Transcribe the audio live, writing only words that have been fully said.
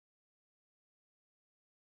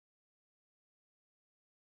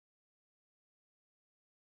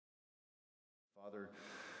Father,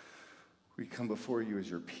 we come before you as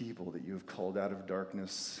your people that you have called out of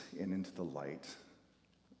darkness and into the light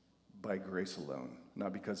by grace alone,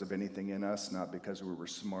 not because of anything in us, not because we were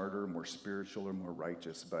smarter, more spiritual, or more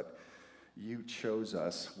righteous, but you chose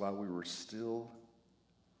us while we were still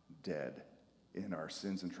dead in our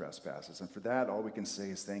sins and trespasses. And for that, all we can say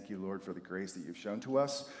is thank you, Lord, for the grace that you've shown to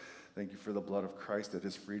us. Thank you for the blood of Christ that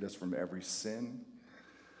has freed us from every sin.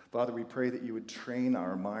 Father, we pray that you would train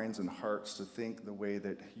our minds and hearts to think the way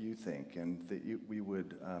that you think, and that we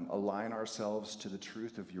would align ourselves to the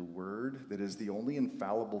truth of your word that is the only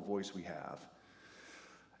infallible voice we have.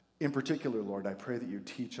 In particular, Lord, I pray that you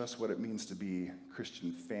teach us what it means to be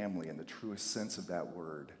Christian family in the truest sense of that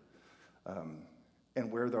word.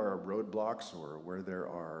 And where there are roadblocks or where there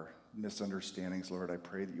are misunderstandings, Lord, I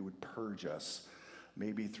pray that you would purge us,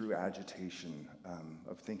 maybe through agitation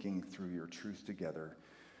of thinking through your truth together.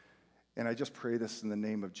 And I just pray this in the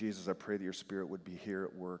name of Jesus. I pray that your Spirit would be here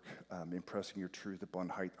at work, impressing your truth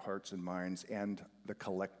upon hearts and minds and the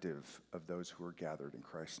collective of those who are gathered in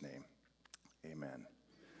Christ's name. Amen.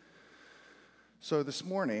 So this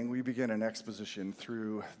morning, we begin an exposition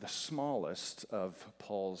through the smallest of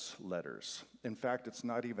Paul's letters. In fact, it's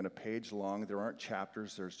not even a page long. There aren't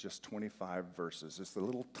chapters. There's just 25 verses. It's the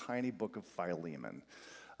little tiny book of Philemon.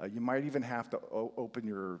 You might even have to open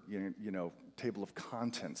your table of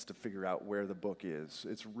contents to figure out where the book is.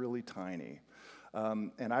 It's really tiny.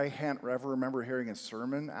 And I can't ever remember hearing a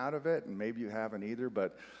sermon out of it, and maybe you haven't either,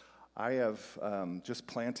 but I have just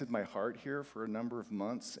planted my heart here for a number of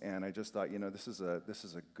months, and I just thought, this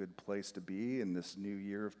is a good place to be in this new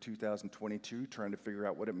year of 2022, trying to figure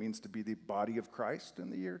out what it means to be the body of Christ in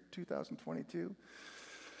the year 2022.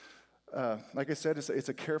 Like I said, it's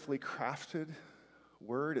a carefully crafted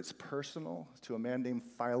word. It's personal to a man named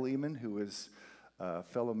Philemon, who is a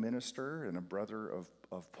fellow minister and a brother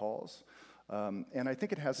of Paul's. And I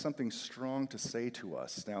think it has something strong to say to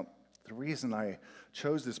us. Now, the reason I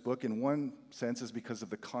chose this book in one sense is because of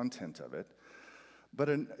the content of it, but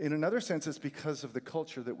in another sense it's because of the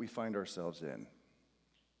culture that we find ourselves in.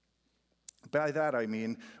 By that I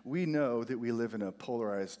mean, we know that we live in a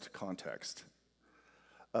polarized context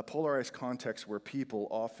where people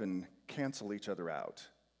often cancel each other out,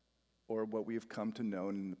 or what we've come to know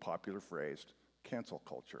in the popular phrase, cancel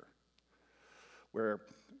culture, where,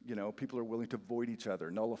 people are willing to void each other,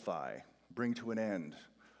 nullify, bring to an end,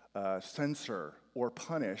 censor, or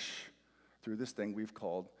punish through this thing we've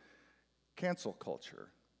called cancel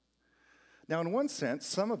culture. Now, in one sense,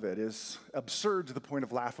 some of it is absurd to the point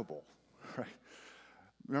of laughable, right?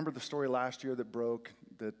 Remember the story last year that broke,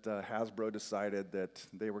 that Hasbro decided that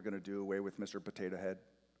they were going to do away with Mr. Potato Head?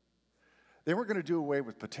 They weren't going to do away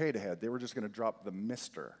with Potato Head. They were just going to drop the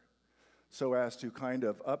Mr. so as to kind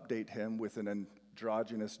of update him with an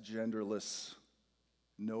androgynous, genderless,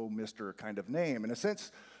 no Mr. kind of name. In a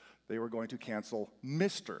sense, they were going to cancel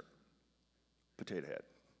Mr. Potato Head.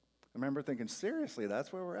 I remember thinking, seriously,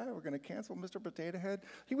 that's where we're at? We're going to cancel Mr. Potato Head?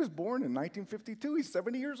 He was born in 1952. He's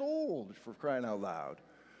 70 years old, for crying out loud.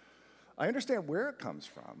 I understand where it comes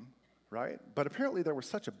from, right? But apparently there was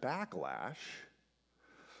such a backlash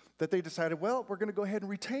that they decided, well, we're going to go ahead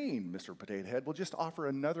and retain Mr. Potato Head. We'll just offer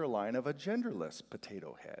another line of a genderless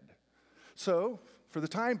potato head. So, for the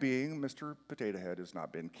time being, Mr. Potato Head has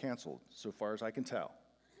not been canceled, so far as I can tell.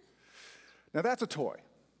 Now, that's a toy.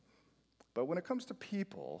 But when it comes to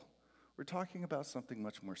people, we're talking about something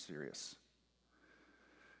much more serious.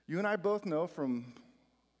 You and I both know from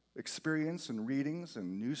experience and readings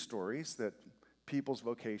and news stories that people's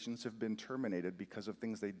vocations have been terminated because of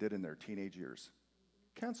things they did in their teenage years.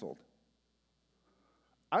 Canceled.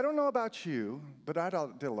 I don't know about you, but I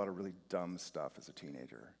did a lot of really dumb stuff as a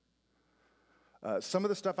teenager. Some of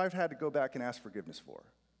the stuff I've had to go back and ask forgiveness for.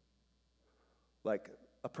 Like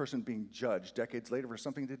a person being judged decades later for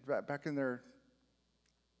something they did back in their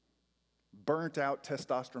burnt out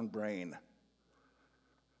testosterone brain.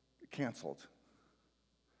 Canceled.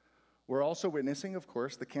 We're also witnessing, of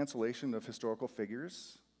course, the cancellation of historical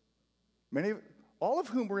figures, all of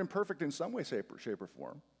whom were imperfect in some way, shape, or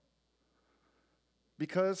form,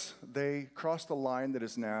 because they crossed the line that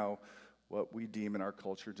is now what we deem in our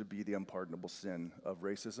culture to be the unpardonable sin of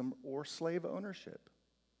racism or slave ownership,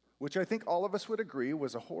 which I think all of us would agree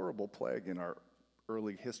was a horrible plague in our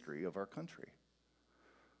early history of our country,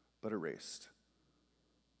 but erased.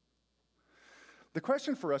 The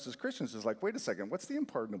question for us as Christians is like, wait a second, what's the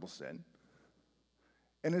unpardonable sin?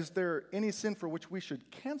 And is there any sin for which we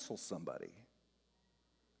should cancel somebody?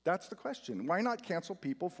 That's the question. Why not cancel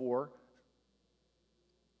people for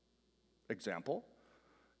example,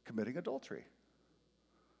 committing adultery?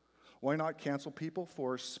 Why not cancel people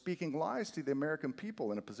for speaking lies to the American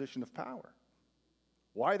people in a position of power?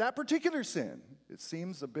 Why that particular sin? It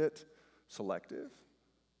seems a bit selective,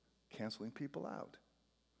 canceling people out.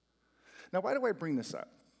 Now, why do I bring this up?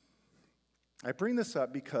 I bring this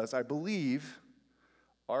up because I believe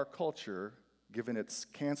our culture, given its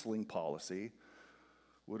canceling policy,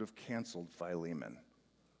 would have canceled Philemon,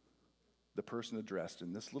 the person addressed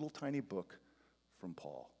in this little tiny book from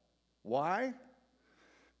Paul. Why?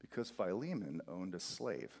 Because Philemon owned a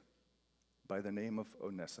slave by the name of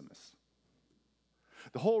Onesimus.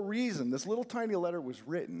 The whole reason this little tiny letter was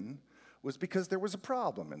written was because there was a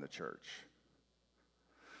problem in the church.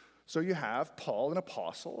 So you have Paul, an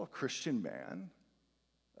apostle, a Christian man,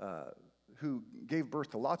 who gave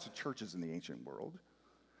birth to lots of churches in the ancient world.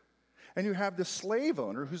 And you have the slave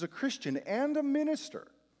owner who's a Christian and a minister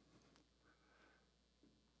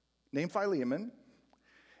named Philemon.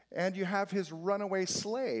 And you have his runaway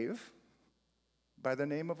slave by the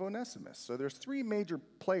name of Onesimus. So there's three major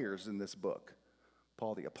players in this book: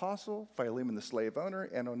 Paul the apostle, Philemon the slave owner,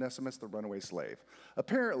 and Onesimus the runaway slave.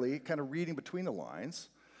 Apparently, kind of reading between the lines,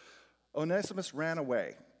 Onesimus ran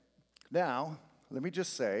away. Now, let me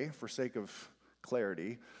just say, for sake of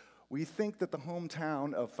clarity, we think that the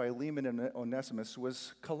hometown of Philemon and Onesimus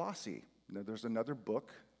was Colossae. Now, there's another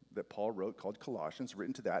book that Paul wrote called Colossians,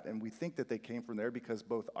 written to that, and we think that they came from there because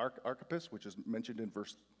both Archippus, which is mentioned in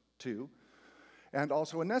verse 2, and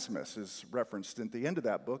also Onesimus is referenced at the end of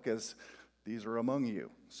that book as these are among you.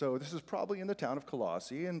 So this is probably in the town of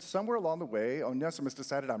Colossae, and somewhere along the way, Onesimus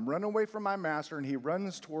decided, I'm running away from my master, and he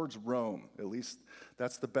runs towards Rome. At least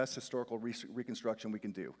that's the best historical reconstruction we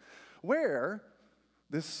can do. Where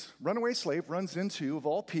this runaway slave runs into, of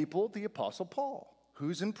all people, the Apostle Paul,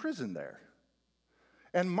 who's in prison there.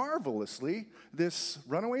 And marvelously, this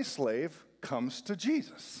runaway slave comes to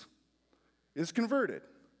Jesus, is converted.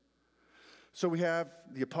 So we have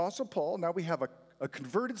the Apostle Paul, now we have a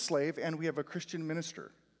converted slave, and we have a Christian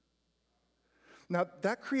minister. Now,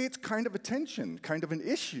 that creates kind of a tension, kind of an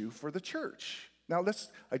issue for the church. Now,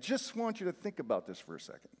 I just want you to think about this for a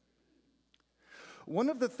second. One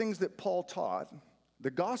of the things that Paul taught,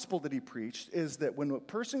 the gospel that he preached, is that when a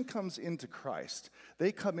person comes into Christ,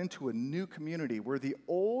 they come into a new community where the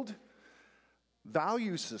old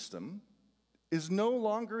value system is no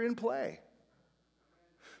longer in play.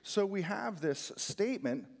 So we have this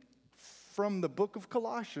statement from the book of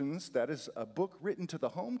Colossians, that is a book written to the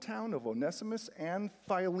hometown of Onesimus and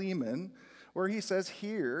Philemon, where he says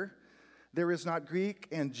here, there is not Greek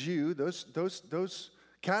and Jew. Those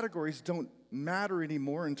categories don't matter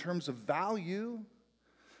anymore in terms of value.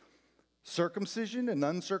 Circumcision and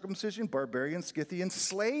uncircumcision, barbarian, Scythian,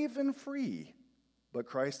 slave and free. But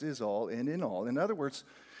Christ is all and in all. In other words,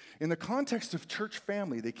 in the context of church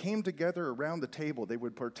family, they came together around the table. They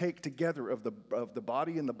would partake together of the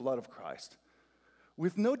body and the blood of Christ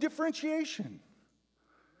with no differentiation.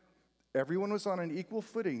 Everyone was on an equal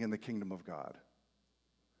footing in the kingdom of God.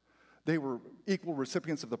 They were equal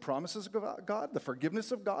recipients of the promises of God, the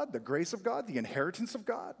forgiveness of God, the grace of God, the inheritance of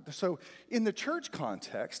God. So in the church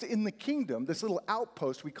context, in the kingdom, this little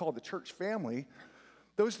outpost we call the church family,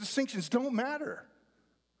 those distinctions don't matter.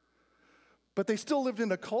 But they still lived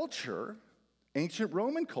in a culture, ancient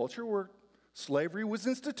Roman culture, where slavery was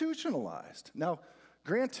institutionalized. Now,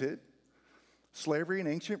 granted, slavery in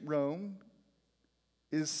ancient Rome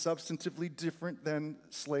is substantively different than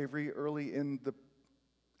slavery early in the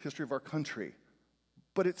history of our country,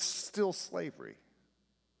 but it's still slavery.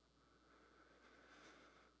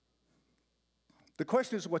 The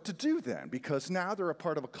question is what to do then, because now they're a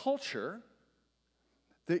part of a culture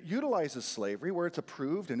that utilizes slavery where it's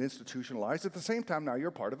approved and institutionalized. At the same time, now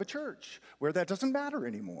you're part of a church where that doesn't matter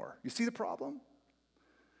anymore. You see the problem?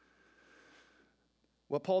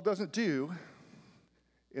 What Paul doesn't do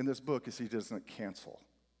in this book is he doesn't cancel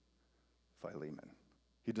Philemon.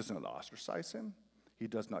 He does not ostracize him. He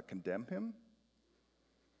does not condemn him.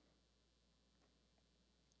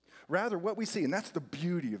 Rather, what we see, and that's the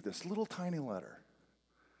beauty of this little tiny letter,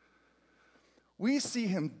 we see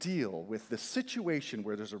him deal with the situation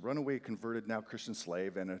where there's a runaway converted now Christian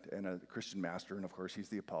slave and a Christian master, and of course he's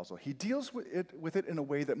the apostle. He deals with it in a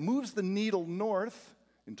way that moves the needle north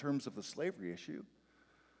in terms of the slavery issue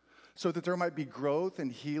so that there might be growth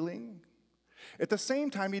and healing. At the same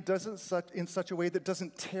time, he does it in such a way that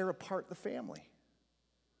doesn't tear apart the family.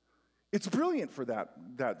 It's brilliant for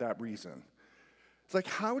that reason. It's like,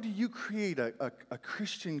 how do you create a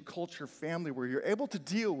Christian culture family where you're able to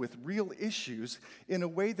deal with real issues in a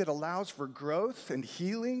way that allows for growth and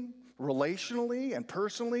healing relationally and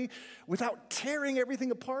personally without tearing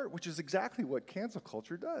everything apart, which is exactly what cancel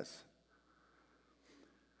culture does.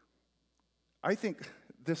 I think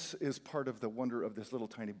this is part of the wonder of this little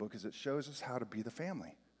tiny book is it shows us how to be the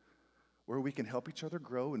family, where we can help each other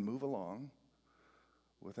grow and move along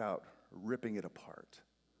without ripping it apart.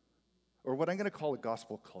 Or what I'm going to call a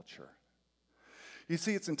gospel culture. You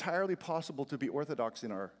see, it's entirely possible to be orthodox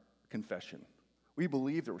in our confession. We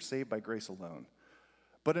believe that we're saved by grace alone.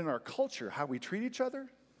 But in our culture, how we treat each other,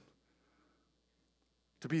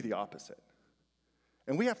 to be the opposite.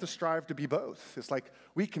 And we have to strive to be both. It's like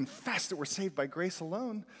we confess that we're saved by grace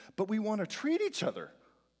alone, but we want to treat each other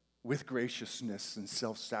with graciousness and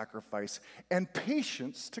self-sacrifice and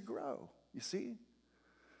patience to grow, you see?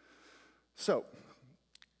 So,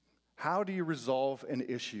 how do you resolve an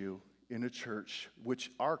issue in a church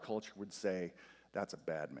which our culture would say, that's a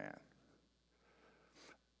bad man?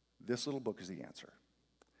 This little book is the answer.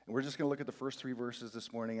 And we're just going to look at the first 3 verses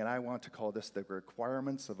this morning, and I want to call this the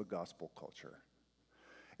requirements of a gospel culture.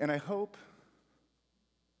 And I hope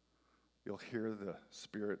you'll hear the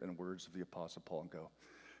spirit and words of the Apostle Paul and go,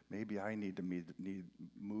 maybe I need to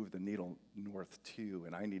move the needle north too,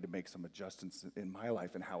 and I need to make some adjustments in my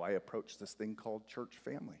life and how I approach this thing called church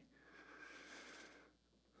family.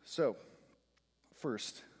 So,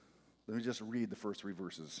 first, let me just read the first 3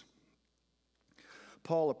 verses.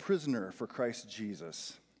 Paul, a prisoner for Christ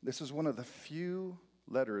Jesus. This is one of the few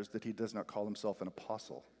letters that he does not call himself an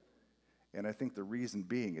apostle. And I think the reason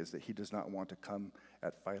being is that he does not want to come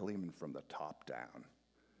at Philemon from the top down,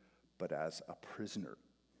 but as a prisoner.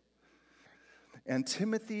 And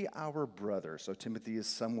Timothy, our brother, so Timothy is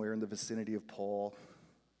somewhere in the vicinity of Paul,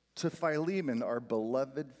 to Philemon, our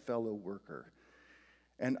beloved fellow worker,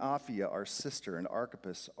 and Apphia, our sister, and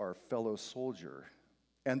Archippus, our fellow soldier,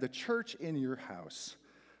 and the church in your house,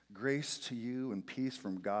 grace to you and peace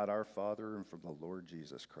from God our Father and from the Lord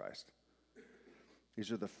Jesus Christ. These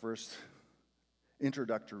are the first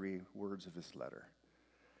introductory words of his letter,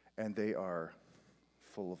 and they are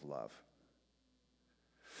full of love.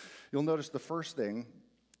 You'll notice the first thing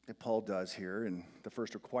that Paul does here, and the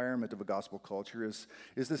first requirement of a gospel culture is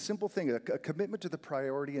this simple thing, a commitment to the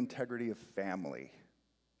priority integrity of family.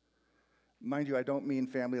 Mind you, I don't mean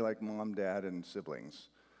family like mom, dad, and siblings.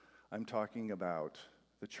 I'm talking about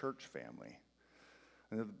the church family.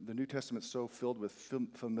 And the New Testament's so filled with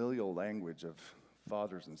familial language of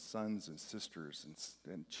fathers and sons and sisters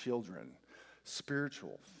and children,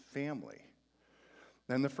 spiritual family.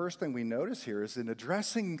 And the first thing we notice here is in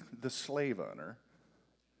addressing the slave owner,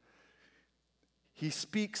 he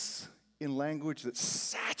speaks in language that's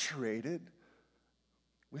saturated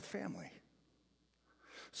with family.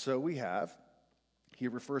 So he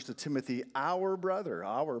refers to Timothy, our brother,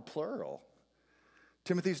 our plural.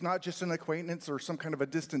 Timothy's not just an acquaintance or some kind of a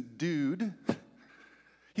distant dude.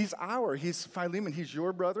 He's Philemon, he's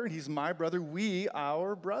your brother, and he's my brother, we,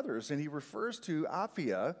 our brothers. And he refers to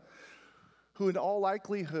Apphia, who in all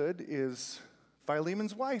likelihood is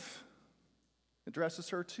Philemon's wife. Addresses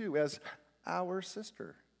her too as our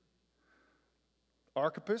sister.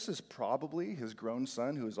 Archippus is probably his grown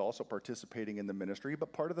son who is also participating in the ministry,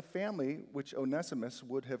 but part of the family which Onesimus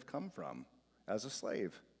would have come from as a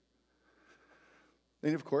slave.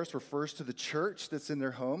 And of course refers to the church that's in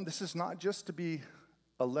their home. This is not just to be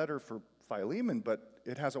a letter for Philemon, but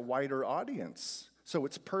it has a wider audience. So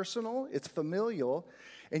it's personal, it's familial,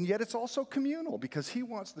 and yet it's also communal because he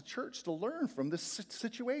wants the church to learn from this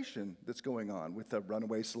situation that's going on with the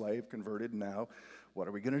runaway slave converted. Now, what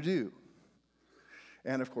are we going to do?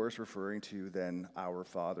 And of course, referring to then our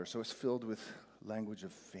Father. So it's filled with language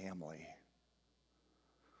of family.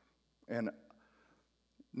 And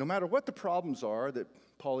no matter what the problems are that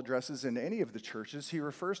Paul addresses in any of the churches, he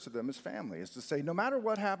refers to them as family. Is to say, no matter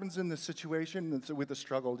what happens in this situation with the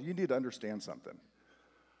struggle, you need to understand something.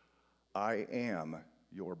 I am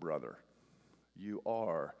your brother. You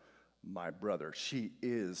are my brother. She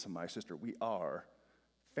is my sister. We are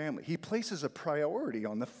family. He places a priority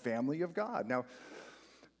on the family of God. Now,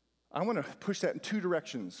 I want to push that in 2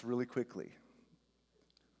 directions really quickly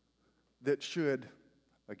that should,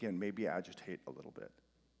 again, maybe agitate a little bit.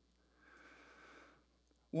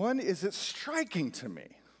 One is it's striking to me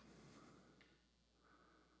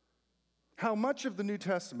how much of the New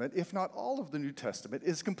Testament, if not all of the New Testament,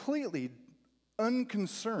 is completely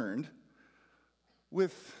unconcerned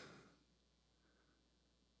with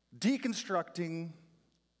deconstructing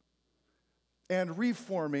and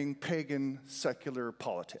reforming pagan secular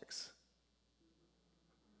politics.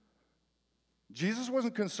 Jesus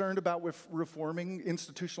wasn't concerned about reforming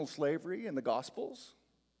institutional slavery in the Gospels.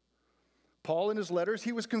 Paul, in his letters,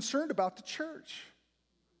 he was concerned about the church.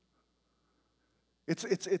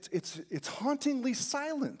 It's hauntingly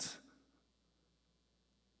silent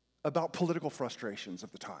about political frustrations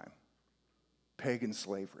of the time. pagan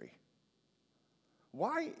slavery.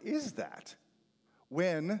 Why is that?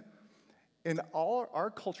 When in all our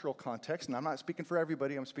cultural context, and I'm not speaking for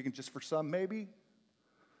everybody, I'm speaking just for some maybe,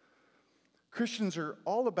 Christians are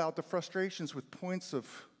all about the frustrations with points of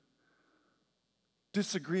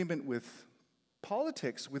disagreement with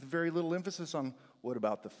politics with very little emphasis on what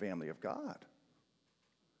about the family of God?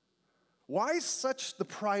 Why is such the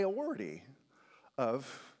priority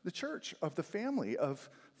of the church, of the family, of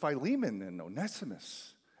Philemon and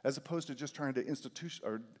Onesimus, as opposed to just trying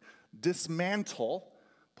to dismantle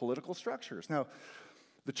political structures? Now,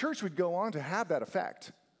 the church would go on to have that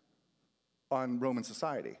effect on Roman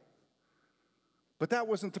society. But that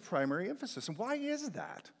wasn't the primary emphasis. And why is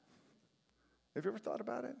that? Have you ever thought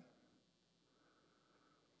about it?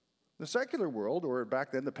 The secular world, or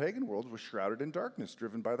back then the pagan world, was shrouded in darkness,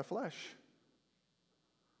 driven by the flesh.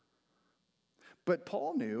 But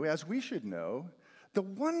Paul knew, as we should know, the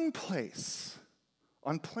one place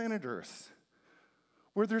on planet Earth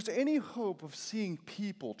where there's any hope of seeing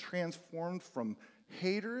people transformed from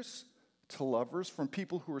haters to lovers, from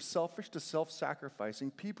people who are selfish to self-sacrificing,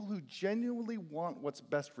 people who genuinely want what's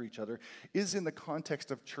best for each other, is in the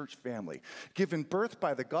context of church family, given birth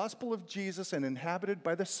by the gospel of Jesus and inhabited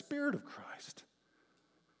by the Spirit of Christ.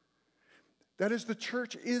 That is, the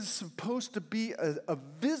church is supposed to be a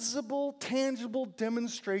visible, tangible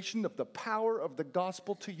demonstration of the power of the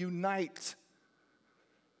gospel to unite,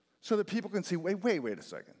 so that people can see, wait a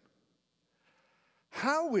second.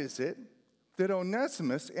 How is it that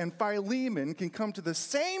Onesimus and Philemon can come to the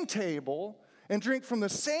same table and drink from the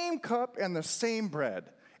same cup and the same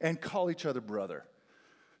bread and call each other brother?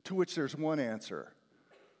 To which there's one answer: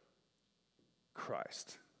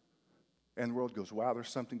 Christ. And the world goes, wow, there's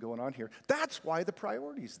something going on here. That's why the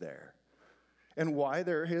priority's there. And why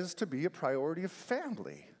there is to be a priority of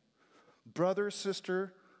family. Brother,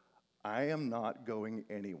 sister, I am not going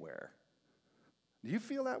anywhere. Do you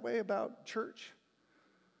feel that way about church?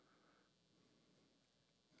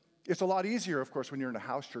 It's a lot easier, of course, when you're in a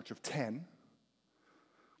house church of 10,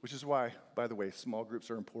 which is why, by the way, small groups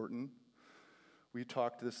are important. We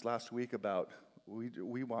talked this last week about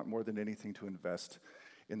we want more than anything to invest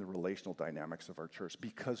in the relational dynamics of our church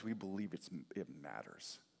because we believe it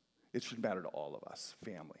matters. It should matter to all of us,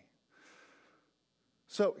 family.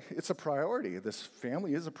 So it's a priority. This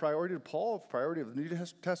family is a priority to Paul, a priority of the New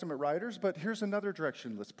Testament writers, but here's another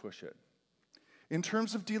direction let's push it. In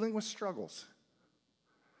terms of dealing with struggles.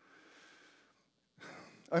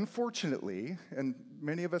 Unfortunately, and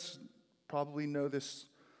many of us probably know this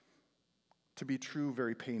to be true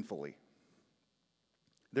very painfully,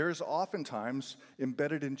 there is oftentimes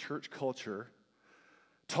embedded in church culture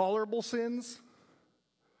tolerable sins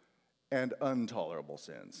and intolerable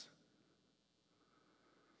sins.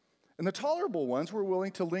 And the tolerable ones, we're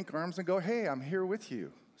willing to link arms and go, hey, I'm here with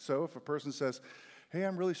you. So if a person says, hey,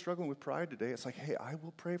 I'm really struggling with pride today, it's like, hey, I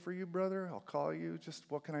will pray for you, brother. I'll call you. Just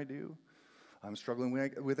what can I do? I'm struggling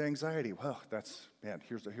with anxiety. Well,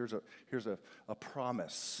 here's a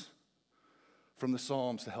promise from the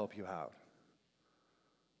Psalms to help you out.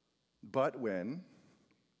 But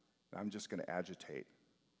I'm just going to agitate,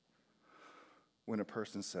 when a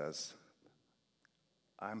person says,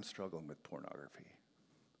 I'm struggling with pornography,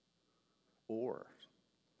 or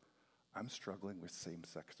I'm struggling with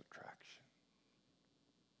same-sex attraction.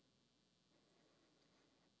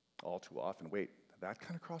 All too often, that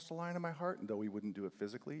kind of crossed the line in my heart, and though we wouldn't do it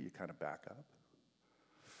physically, you kind of back up.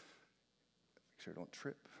 Make sure I don't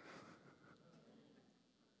trip.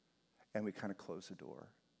 And we kind of close the door.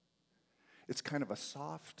 It's kind of a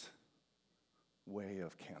soft way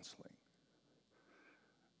of canceling.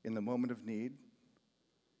 In the moment of need,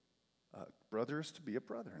 brother is to be a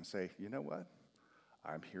brother and say, you know what?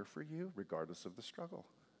 I'm here for you regardless of the struggle.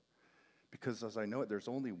 Because as I know it, there's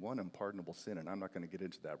only one unpardonable sin, and I'm not going to get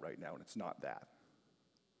into that right now, and it's not that.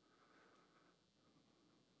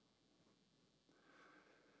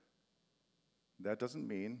 That doesn't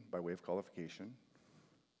mean, by way of qualification,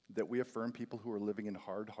 that we affirm people who are living in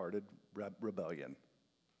hard-hearted rebellion.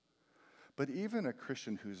 But even a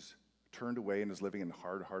Christian who's turned away and is living in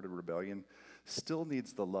hard-hearted rebellion still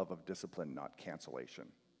needs the love of discipline, not cancellation.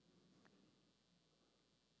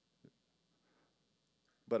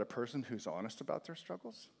 But a person who's honest about their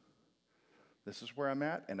struggles, this is where I'm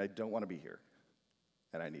at, and I don't want to be here,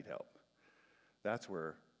 and I need help. That's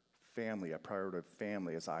where family, a priority of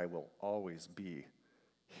family, is I will always be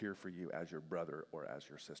here for you as your brother or as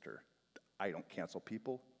your sister. I don't cancel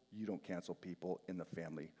people. You don't cancel people in the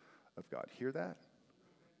family of God. Hear that?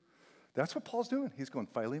 That's what Paul's doing. He's going,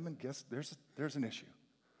 Philemon, guess there's an issue.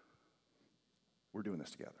 We're doing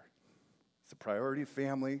this together. It's a priority of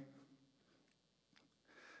family.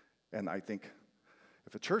 And I think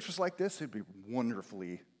if a church was like this, it'd be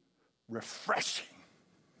wonderfully refreshing.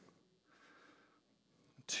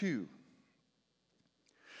 2,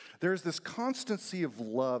 there's this constancy of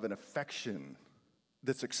love and affection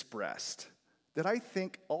that's expressed that I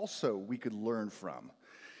think also we could learn from.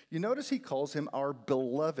 You notice he calls him our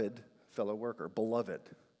beloved fellow worker, beloved.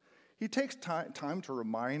 He takes time to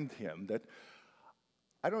remind him that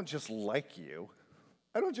I don't just like you,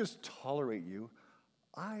 I don't just tolerate you,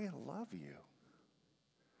 I love you.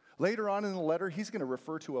 Later on in the letter, he's going to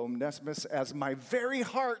refer to Onesimus as my very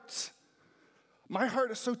heart. My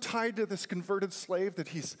heart is so tied to this converted slave that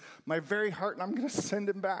he's my very heart, and I'm going to send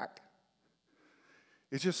him back.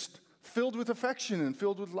 It's just filled with affection and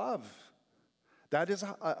filled with love. That is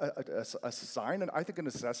a sign, and I think a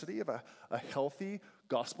necessity of a healthy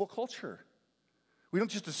gospel culture. We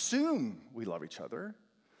don't just assume we love each other,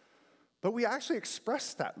 but we actually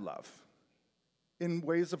express that love in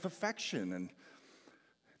ways of affection. And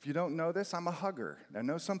if you don't know this, I'm a hugger. I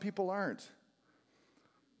know some people aren't.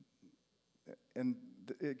 And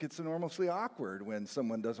it gets enormously awkward when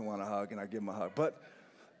someone doesn't want to hug and I give them a hug. But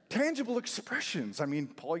tangible expressions. I mean,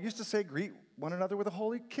 Paul used to say, greet one another with a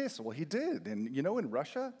holy kiss. Well, he did. And you know, in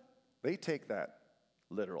Russia, they take that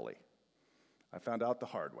literally. I found out the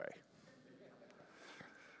hard way.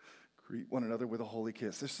 Greet one another with a holy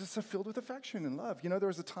kiss. This is filled with affection and love. You know, there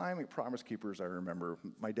was a time at Promise Keepers, I remember,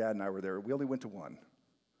 my dad and I were there. We only went to one.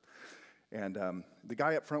 And the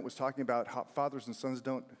guy up front was talking about how fathers and sons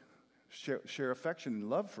don't share affection and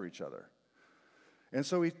love for each other. And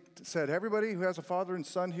so he said, everybody who has a father and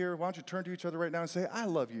son here, why don't you turn to each other right now and say, I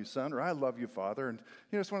love you, son, or I love you, father. And,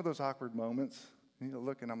 you know, it's one of those awkward moments. And you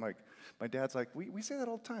look, and I'm like, my dad's like, we say that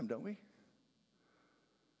all the time, don't we?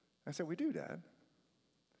 I said, we do, Dad.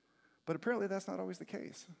 But apparently that's not always the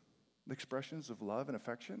case. The expressions of love and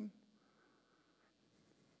affection.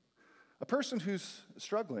 A person who's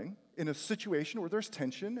struggling in a situation where there's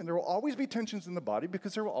tension, and there will always be tensions in the body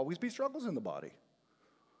because there will always be struggles in the body.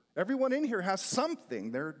 Everyone in here has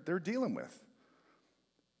something they're dealing with.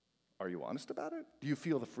 Are you honest about it? Do you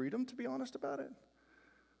feel the freedom to be honest about it?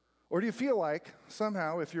 Or do you feel like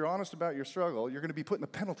somehow if you're honest about your struggle, you're going to be put in the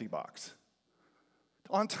penalty box?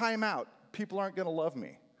 On timeout, people aren't going to love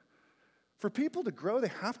me. For people to grow,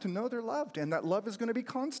 they have to know they're loved, and that love is going to be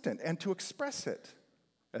constant, and to express it,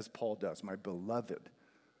 as Paul does, my beloved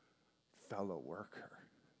fellow worker,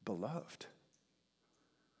 beloved.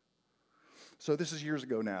 So this is years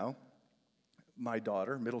ago now. My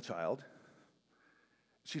daughter, middle child,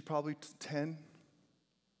 she's probably 10.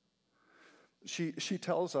 She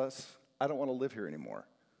tells us, I don't want to live here anymore.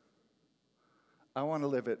 I want to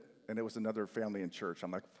live it, and it was another family in church.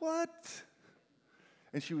 I'm like, what?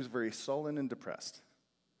 And she was very sullen and depressed.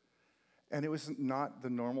 And it was not the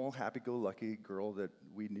normal happy-go-lucky girl that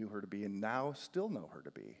we knew her to be and now still know her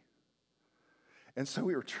to be. And so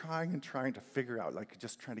we were trying to figure out, like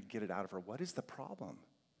just trying to get it out of her. What is the problem?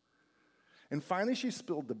 And finally she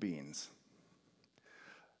spilled the beans.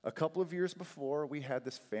 A couple of years before, we had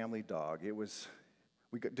this family dog.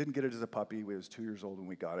 Didn't get it as a puppy. He was 2 years old when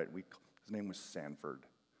we got it. His name was Sanford.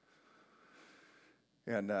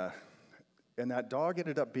 And that dog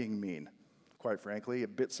ended up being mean, quite frankly.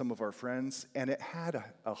 It bit some of our friends, and it had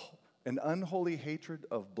an unholy hatred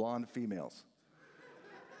of blonde females.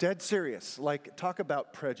 Dead serious. Like, talk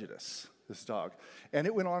about prejudice, this dog. And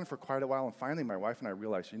it went on for quite a while, and finally my wife and I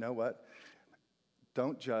realized, you know what?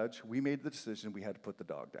 Don't judge. We made the decision we had to put the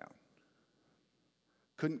dog down.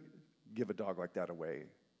 Couldn't give a dog like that away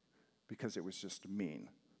because it was just mean.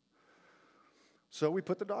 So we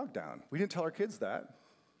put the dog down. We didn't tell our kids that.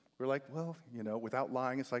 We're like, well, you know, without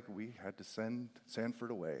lying, it's like we had to send Sanford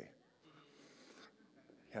away.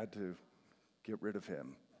 Had to get rid of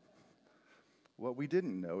him. What we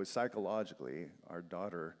didn't know is psychologically, our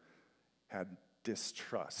daughter had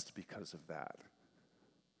distrust because of that.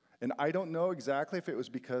 And I don't know exactly if it was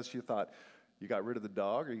because she thought, you got rid of the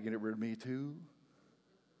dog, or you get rid of me too?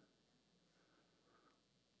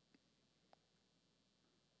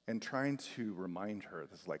 And trying to remind her,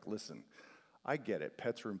 this is like, listen, I get it,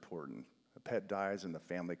 pets are important. A pet dies and the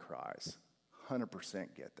family cries.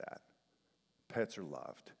 100% get that. Pets are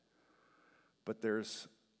loved. But there's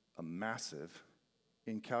a massive,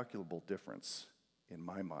 incalculable difference in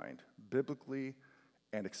my mind, biblically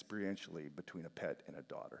and experientially, between a pet and a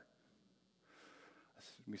daughter.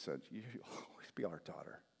 We said, you'll always be our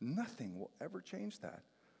daughter. Nothing will ever change that.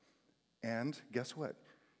 And guess what?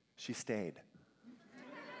 She stayed.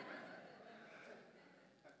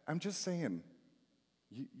 I'm just saying,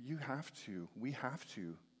 we have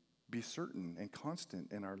to be certain and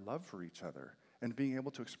constant in our love for each other and being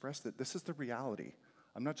able to express that this is the reality.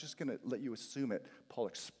 I'm not just going to let you assume it. Paul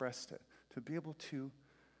expressed it. To be able to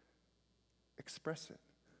express it.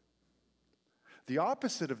 The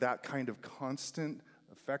opposite of that kind of constant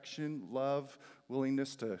affection, love,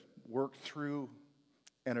 willingness to work through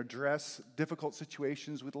and address difficult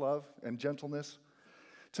situations with love and gentleness,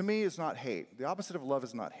 to me, is not hate. The opposite of love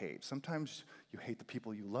is not hate. Sometimes you hate the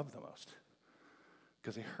people you love the most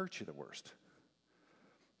because they hurt you the worst.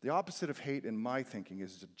 The opposite of hate, in my thinking,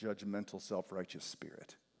 is a judgmental, self-righteous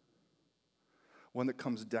spirit. One that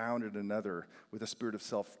comes down at another with a spirit of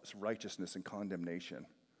self-righteousness and condemnation.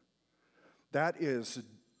 That is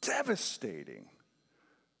devastating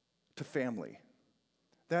to family.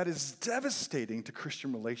 That is devastating to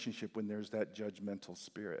Christian relationship when there's that judgmental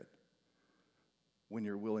spirit. When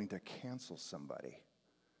you're willing to cancel somebody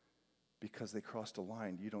because they crossed a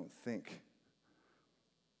line you don't think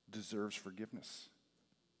deserves forgiveness.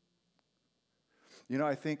 You know,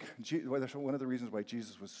 I think one of the reasons why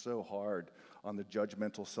Jesus was so hard on the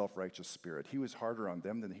judgmental, self-righteous spirit, he was harder on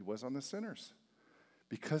them than he was on the sinners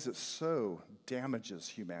because it so damages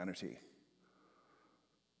humanity.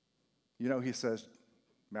 You know, he says,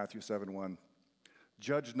 Matthew 7:1,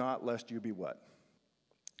 judge not lest you be what?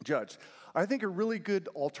 Judged. I think a really good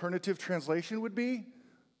alternative translation would be,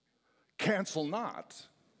 cancel not,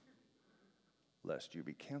 lest you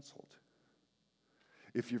be canceled.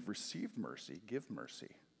 If you've received mercy, give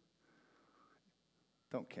mercy.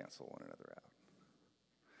 Don't cancel one another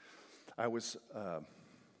out.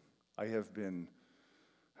 I have been,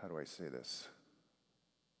 how do I say this?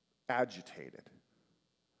 Agitated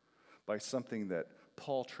by something that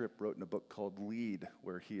Paul Tripp wrote in a book called Lead,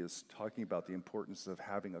 where he is talking about the importance of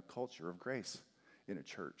having a culture of grace in a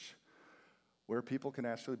church, where people can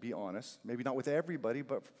actually be honest, maybe not with everybody,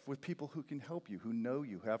 but with people who can help you, who know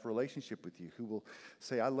you, who have a relationship with you, who will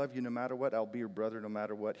say, I love you no matter what, I'll be your brother no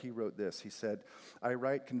matter what. He wrote this. He said, I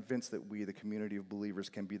write convinced that we, the community of believers,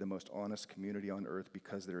 can be the most honest community on earth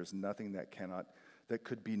because there is nothing that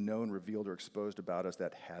could be known, revealed, or exposed about us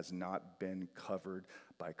that has not been covered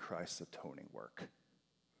by Christ's atoning work.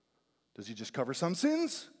 Does he just cover some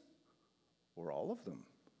sins? Or all of them?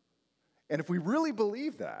 And if we really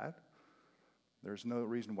believe that, there's no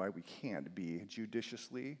reason why we can't be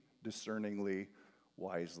judiciously, discerningly,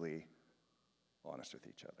 wisely honest with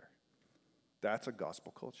each other. That's a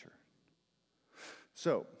gospel culture.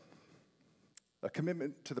 So, a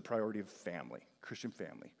commitment to the priority of family, Christian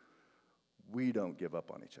family. We don't give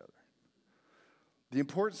up on each other. The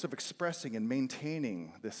importance of expressing and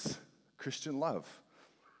maintaining this Christian love,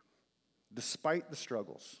 despite the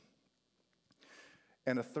struggles.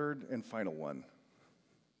 And a third and final one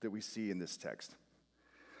that we see in this text.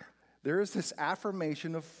 There is this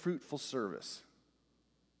affirmation of fruitful service.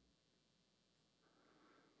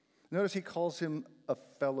 Notice he calls him a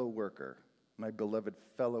fellow worker, my beloved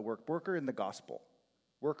fellow worker in the gospel,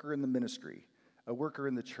 worker in the ministry, a worker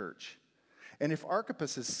in the church. And if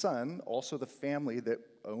Archippus' son, also the family that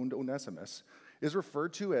owned Onesimus, is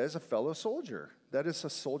referred to as a fellow soldier. That is a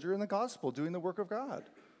soldier in the gospel doing the work of God.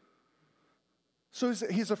 So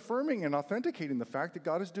he's affirming and authenticating the fact that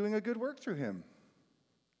God is doing a good work through him,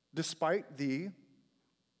 despite the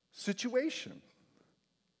situation.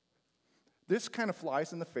 This kind of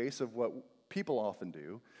flies in the face of what people often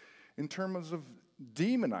do in terms of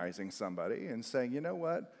demonizing somebody and saying, you know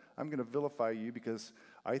what, I'm going to vilify you because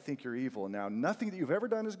I think you're evil. Now, nothing that you've ever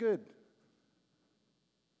done is good.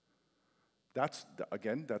 That's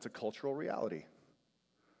a cultural reality.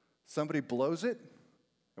 Somebody blows it,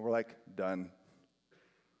 and we're like, done.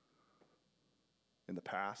 In the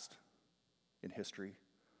past, in history.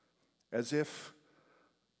 As if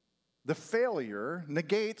the failure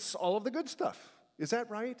negates all of the good stuff. Is that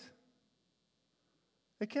right?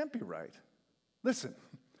 It can't be right. Listen,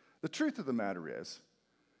 the truth of the matter is,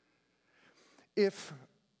 if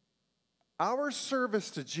our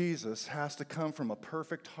service to Jesus has to come from a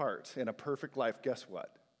perfect heart and a perfect life, guess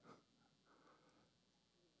what?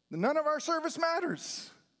 None of our service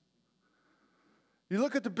matters. You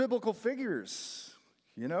look at the biblical figures.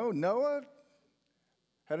 You know, Noah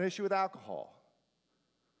had an issue with alcohol.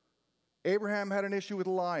 Abraham had an issue with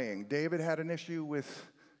lying. David had an issue with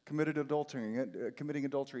committing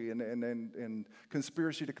adultery and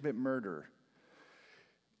conspiracy to commit murder.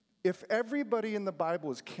 If everybody in the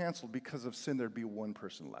Bible is canceled because of sin, there'd be one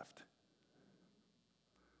person left.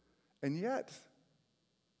 And yet,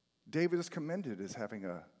 David is commended as having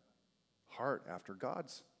a heart after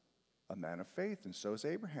God's, a man of faith, and so is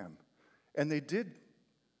Abraham. And they did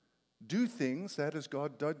do things, that is,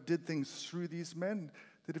 God did things through these men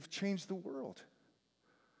that have changed the world.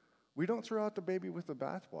 We don't throw out the baby with the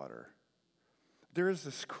bathwater. there is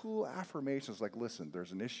this cool affirmation. It's like, listen,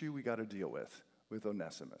 there's an issue we got to deal with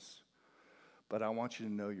Onesimus. But I want you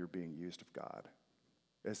to know you're being used of God,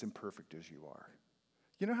 as imperfect as you are.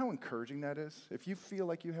 You know how encouraging that is? If you feel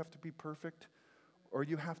like you have to be perfect, or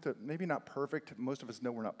you have to, maybe not perfect, most of us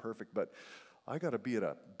know we're not perfect, but I got to be at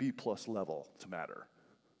a B+ level to matter.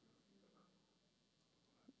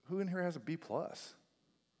 Who in here has a B+?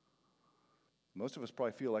 Most of us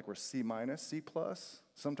probably feel like we're C-, C+.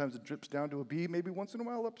 Sometimes it drips down to a B, maybe once in a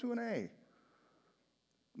while up to an A.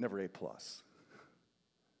 Never A+.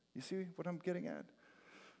 You see what I'm getting at?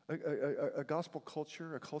 A gospel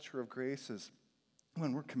culture, a culture of grace is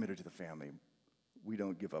when we're committed to the family, we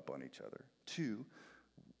don't give up on each other. 2,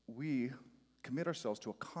 we commit ourselves to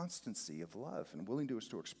a constancy of love and willingness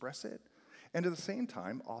to express it, and at the same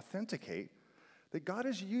time authenticate that God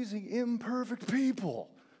is using imperfect people.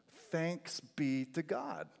 Thanks be to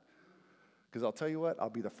God. Because I'll tell you what, I'll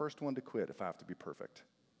be the first one to quit if I have to be perfect.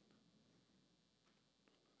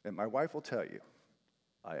 And my wife will tell you,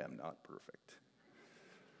 I am not perfect.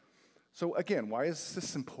 So again, why is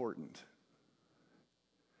this important?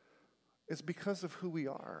 It's because of who we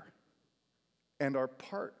are and the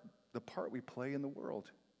part we play in the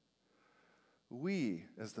world. We,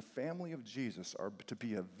 as the family of Jesus, are to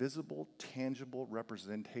be a visible, tangible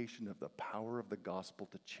representation of the power of the gospel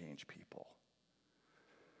to change people.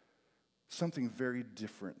 Something very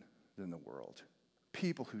different than the world.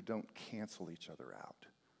 People who don't cancel each other out.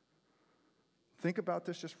 Think about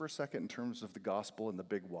this just for a second in terms of the gospel and the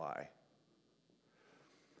big why.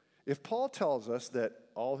 If Paul tells us that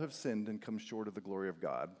all have sinned and come short of the glory of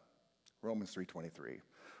God, Romans 3:23,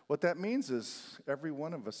 what that means is every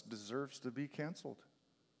one of us deserves to be canceled.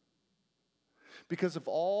 Because if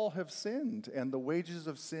all have sinned and the wages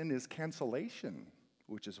of sin is cancellation,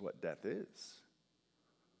 which is what death is,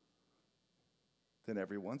 then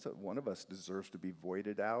every one of us deserves to be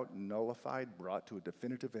voided out, nullified, brought to a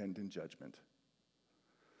definitive end in judgment.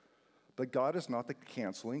 But God is not the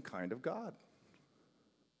canceling kind of God.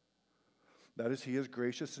 That is, he is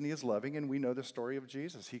gracious and he is loving, and we know the story of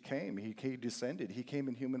Jesus. He came, he descended, he came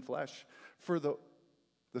in human flesh for the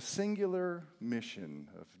singular mission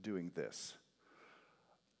of doing this,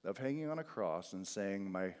 of hanging on a cross and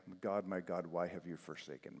saying, my God, why have you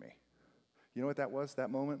forsaken me? You know what that was,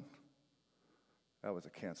 that moment? That was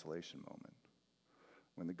a cancellation moment.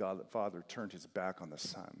 When the God the Father turned his back on the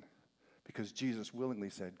Son. Because Jesus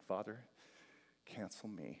willingly said, Father, cancel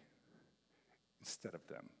me instead of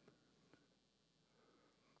them.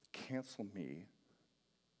 Cancel me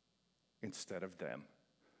instead of them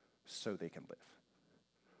so they can live.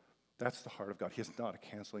 That's the heart of God. He is not a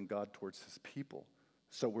canceling God towards his people.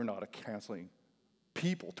 So we're not a canceling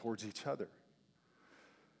people towards each other.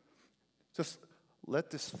 Just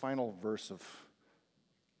let this final verse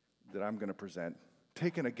that I'm going to present,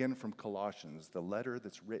 taken again from Colossians, the letter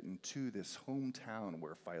that's written to this hometown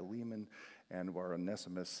where Philemon and where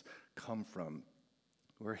Onesimus come from,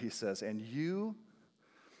 where he says, and you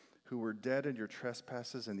who were dead in your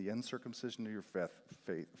trespasses and the uncircumcision of your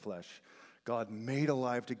flesh, God made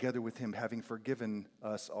alive together with him, having forgiven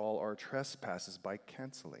us all our trespasses by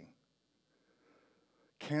canceling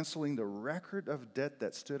the record of debt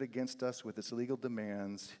that stood against us with its legal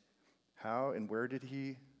demands. How and where did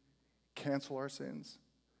he cancel our sins?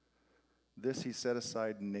 This he set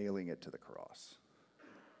aside, nailing it to the cross.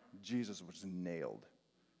 Jesus was nailed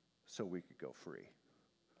so we could go free.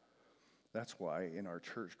 That's why in our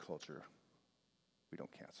church culture, we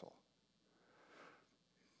don't cancel.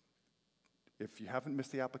 If you haven't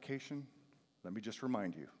missed the application, let me just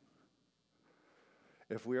remind you.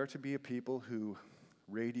 If we are to be a people who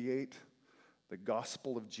radiate the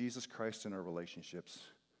gospel of Jesus Christ in our relationships,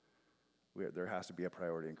 there has to be a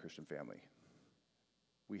priority in Christian family.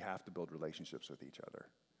 We have to build relationships with each other.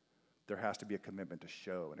 There has to be a commitment to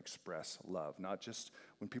show and express love, not just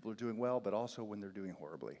when people are doing well, but also when they're doing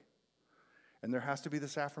horribly. And there has to be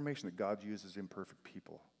this affirmation that God uses imperfect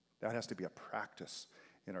people. That has to be a practice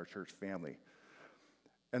in our church family.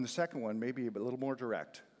 And the second one may be a little more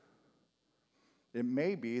direct. It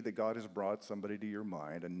may be that God has brought somebody to your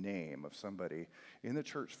mind, a name of somebody in the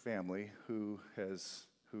church family who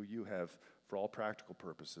you have, for all practical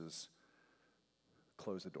purposes,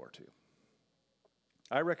 closed the door to.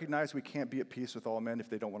 I recognize we can't be at peace with all men if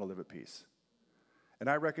they don't want to live at peace. And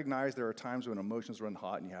I recognize there are times when emotions run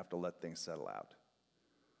hot and you have to let things settle out.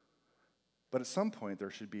 But at some point, there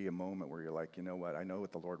should be a moment where you're like, you know what, I know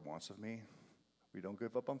what the Lord wants of me. We don't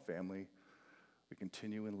give up on family. We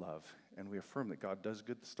continue in love. And we affirm that God does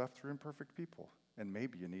good stuff through imperfect people. And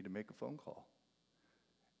maybe you need to make a phone call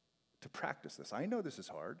to practice this. I know this is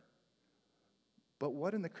hard. But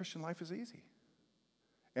what in the Christian life is easy?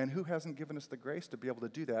 And who hasn't given us the grace to be able to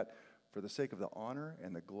do that for the sake of the honor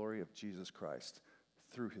and the glory of Jesus Christ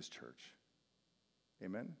through his church?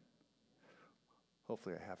 Amen?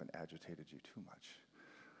 Hopefully I haven't agitated you too much,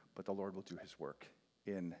 but the Lord will do his work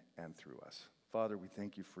in and through us. Father, we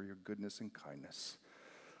thank you for your goodness and kindness.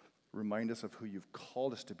 Remind us of who you've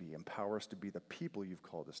called us to be. Empower us to be the people you've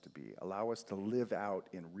called us to be. Allow us to live out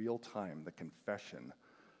in real time the confession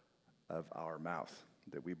of our mouth,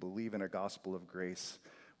 that we believe in a gospel of grace.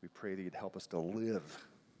 We pray that you'd help us to live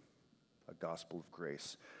a gospel of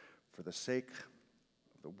grace for the sake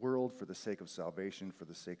of the world, for the sake of salvation, for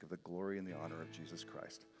the sake of the glory and the honor of Jesus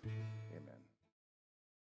Christ. Amen.